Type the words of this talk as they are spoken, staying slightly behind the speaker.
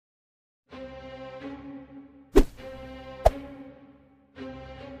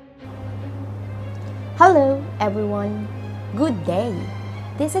Hello everyone, good day.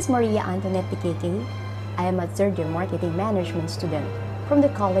 This is Maria Antoinette Tikeke. I am a third year marketing management student from the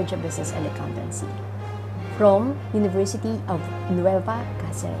College of Business and Accountancy from University of Nueva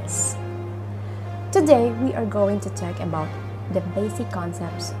Cáceres. Today we are going to talk about the basic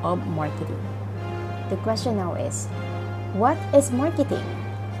concepts of marketing. The question now is, what is marketing?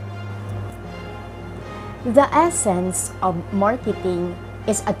 The essence of marketing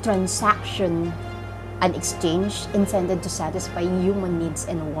is a transaction, an exchange intended to satisfy human needs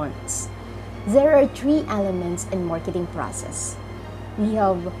and wants. There are three elements in marketing process. We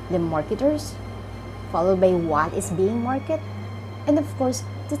have the marketers, followed by what is being marketed, and of course,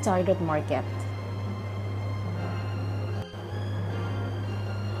 the target market.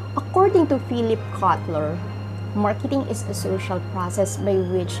 According to Philip Kotler, marketing is a social process by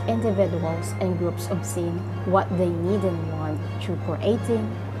which individuals and groups obtain what they need and want through creating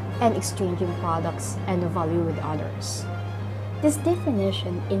and exchanging products and value with others. This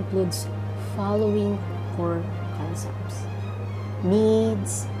definition includes following core concepts: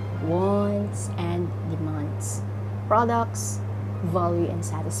 needs, wants, and demands, products, value and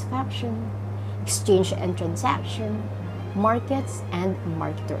satisfaction, exchange and transaction, markets, and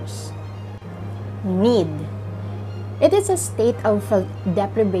marketers. Need. It is a state of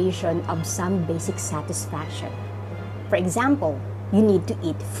deprivation of some basic satisfaction. For example, you need to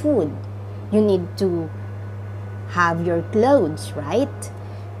eat food. You need to have your clothes, right?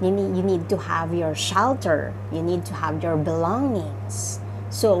 You need to have your shelter. You need to have your belongings.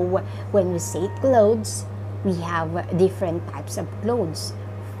 So when we say clothes, we have different types of clothes.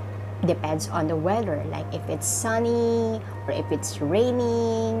 Depends on the weather, like if it's sunny or if it's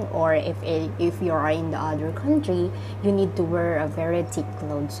raining, or if you are in the other country, you need to wear a very thick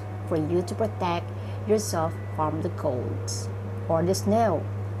clothes for you to protect yourself from the colds or the snow.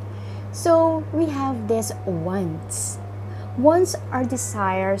 So we have these wants. Wants are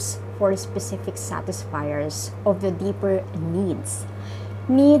desires for specific satisfiers of the deeper needs.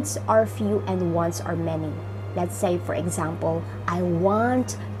 Needs are few and wants are many. Let's say, for example, I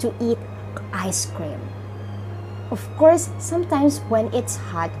want to eat ice cream. Of course, sometimes when it's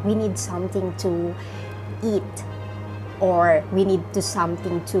hot, we need something to eat, or we need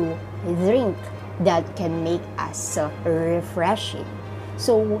something to drink that can make us refreshing.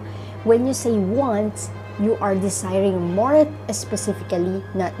 So when you say want, you are desiring more specifically,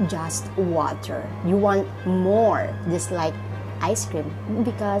 not just water. You want more, just like ice cream,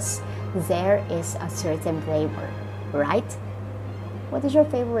 because there is a certain flavor, right? What is your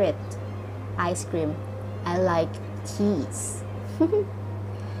favorite ice cream? I like cheese.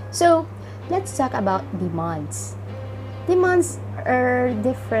 So let's talk about demands. Demands are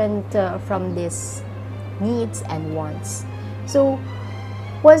different from these needs and wants. So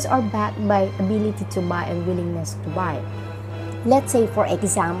wants are backed by ability to buy and willingness to buy. Let's say, for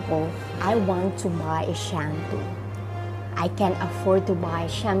example, I want to buy a shampoo. I can afford to buy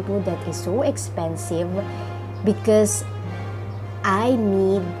shampoo that is so expensive because I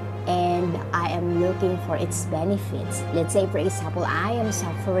need and I am looking for its benefits. Let's say, for example, I am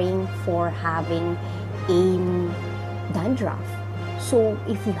suffering for having a dandruff. So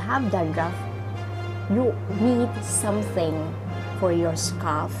if you have dandruff, you need something for your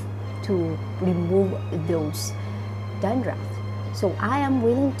scalp to remove those dandruff. So I am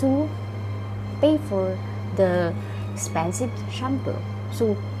willing to pay for the expensive shampoo.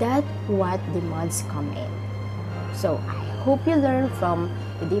 So that's what demands come in. So I hope you learn from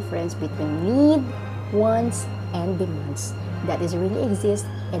the difference between need, wants, and demands that is really exist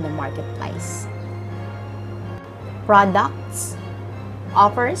in the marketplace. Products,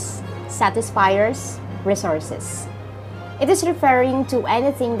 offers, satisfiers, resources. It is referring to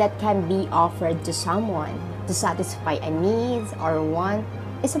anything that can be offered to someone to satisfy a need or want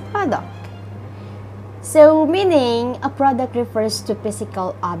is a product. So meaning a product refers to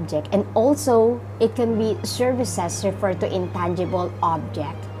physical object, and also it can be services refer to intangible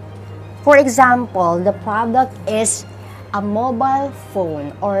object. For example, the product is a mobile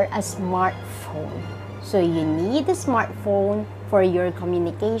phone or a smartphone. So you need a smartphone for your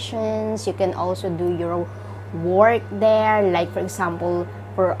communications. You can also do your work there, like for example,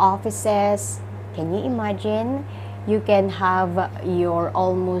 for offices. Can you imagine? You can have your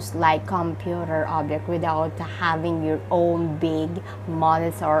almost like computer object without having your own big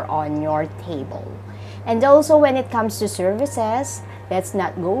monitor on your table. And also when it comes to services, let's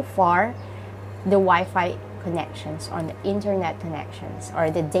not go far, the Wi-Fi connections or the internet connections or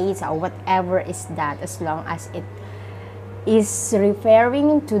the data or whatever is that, as long as it is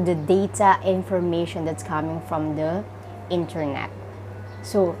referring to the data information that's coming from the internet.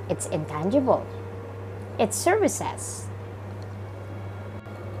 So it's intangible. its services.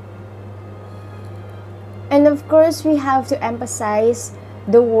 And of course, we have to emphasize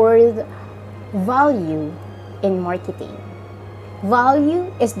the word value in marketing.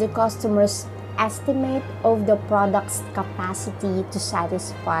 Value is the customer's estimate of the product's capacity to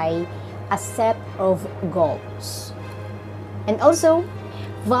satisfy a set of goals. And also,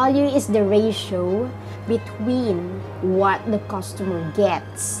 value is the ratio between what the customer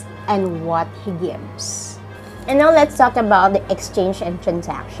gets and what he gives. And now let's talk about the exchange and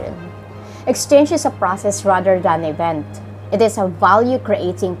transaction. Exchange is a process rather than an event. It is a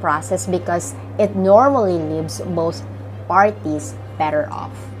value-creating process because it normally leaves both parties better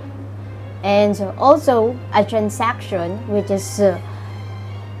off. And also, a transaction, which is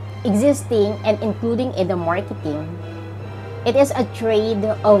existing and including in the marketing, it is a trade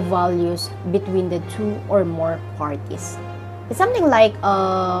of values between the two or more parties. It's something like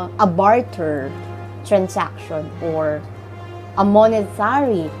a barter transaction or a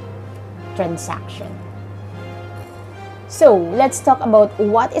monetary transaction. So let's talk about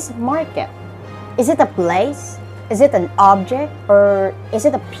what is market. Is it a place? Is it an object? Or is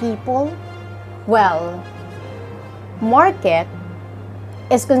it a people? Well, market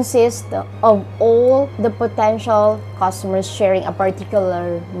is consist of all the potential customers sharing a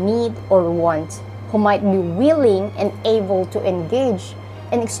particular need or want who might be willing and able to engage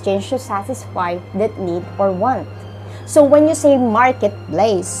in exchange to satisfy that need or want. So when you say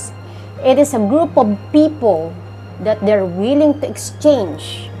marketplace, it is a group of people that they're willing to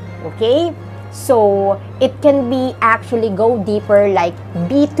exchange, okay? So it can be actually go deeper like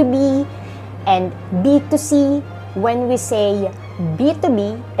B2B and B2C. When we say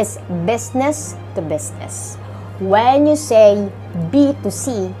B2B is business to business. When you say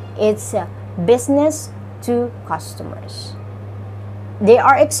B2C, it's business to customers. They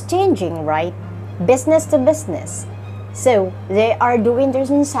are exchanging, right? Business to business. So they are doing their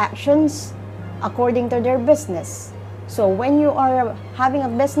transactions according to their business. So when you are having a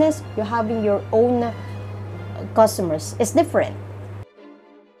business, you're having your own customers. It's different.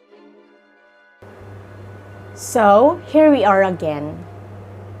 So here we are again.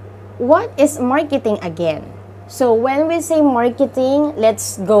 What is marketing again? So when we say marketing,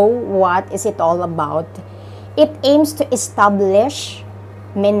 let's go what is it all about? It aims to establish,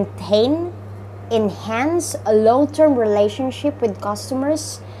 maintain, enhance a long-term relationship with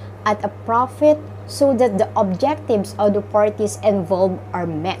customers at a profit so that the objectives of the parties involved are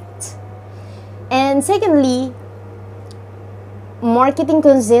met. And secondly, marketing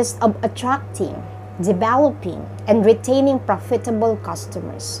consists of attracting, developing, and retaining profitable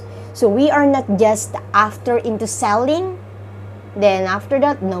customers. So we are not just after into selling, then after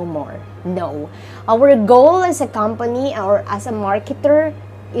that, no more. No. Our goal as a company or as a marketer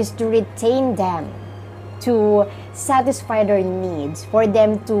is to retain them, to satisfy their needs, for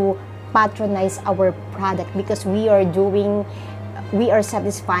them to patronize our product because we are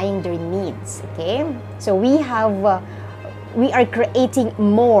satisfying their needs, okay? So we are creating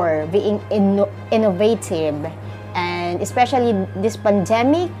more, being innovative, and especially this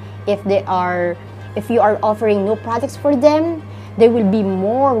pandemic, if you are offering new products for them, they will be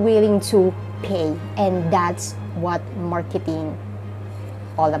more willing to pay, and that's what marketing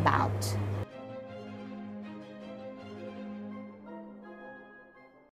all about.